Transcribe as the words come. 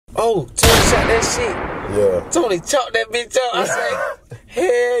oh, Tonii shot that shit. Yeah. Tonii chalked that bitch up. I said,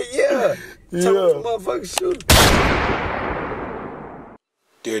 hell yeah. Tonii the motherfucking shooter.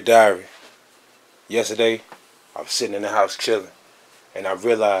 Dear Diary, yesterday I was sitting in the house chilling, and I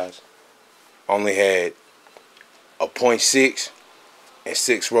realized I only had a .6 and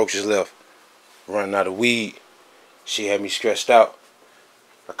 6 roaches left. Running out of weed. She had me stressed out.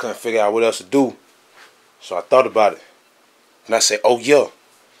 I couldn't figure out what else to do. So I thought about it. And I said, oh yeah,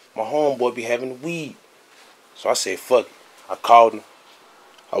 my homeboy be having weed. So I said, fuck it. I called him.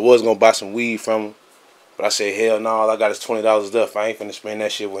 I was going to buy some weed from him. But I said, hell no, all I got is $20 left. I ain't finna spend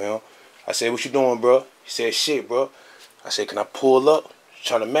that shit with him. I said, what you doing, bro? He said, shit, bro. I said, can I pull up?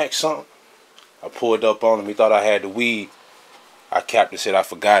 Trying to max something? I pulled up on him. He thought I had the weed. I capped and said I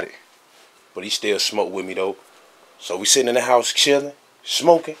forgot it. But he still smoked with me, though. So we sitting in the house chilling,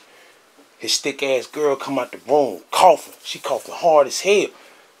 smoking. His thick-ass girl come out the room coughing. She coughing hard as hell.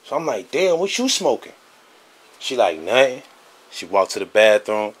 So I'm like, damn, what you smoking? She like, nothing. She walked to the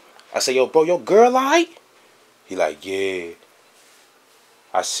bathroom. I say, yo, bro, your girl all right? He like, yeah.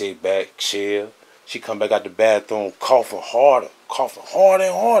 I sit back, chill. She come back out the bathroom coughing harder and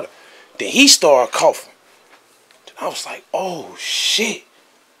harder. Then he started coughing. Then I was like, oh, shit.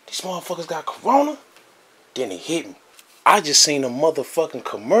 These motherfuckers got corona? Then it hit me. I just seen a motherfucking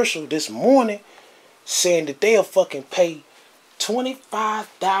commercial this morning saying that they'll fucking pay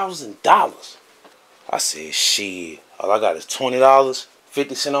 $25,000. I said, shit, all I got is $20,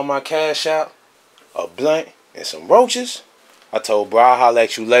 50 cents on my cash out, a blunt, and some roaches. I told bro, I'll holler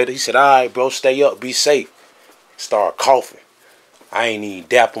at you later. He said, all right, bro, stay up, be safe. Started coughing. I ain't even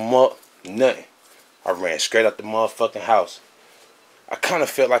dap him up, nothing. I ran straight out the motherfucking house. I kind of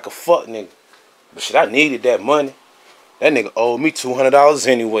felt like a fuck nigga. But shit, I needed that money. That nigga owed me $200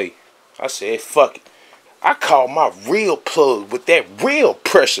 anyway. I said, fuck it. I called my real plug with that real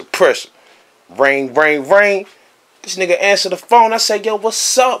pressure. Ring, ring, ring. This nigga answered the phone. I said, yo,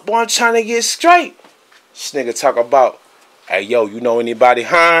 what's up, boy? I'm trying to get straight. This nigga talk about, hey, yo, you know anybody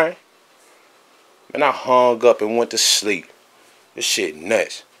hiring? Man, I hung up and went to sleep. This shit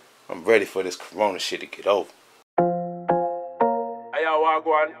nuts. I'm ready for this corona shit to get over. Hey, yo,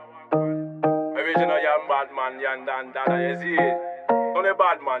 Wagwan. Original young bad man, young Dan Dada, you see it? Not a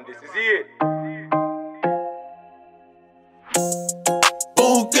bad man, this is it.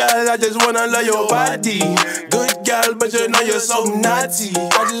 Oh, girl, I just wanna love your body. Good girl, but you know you're so naughty.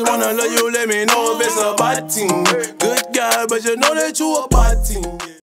 I just wanna love you, let me know if it's a bad thing. Good girl, but you know that you a bad thing.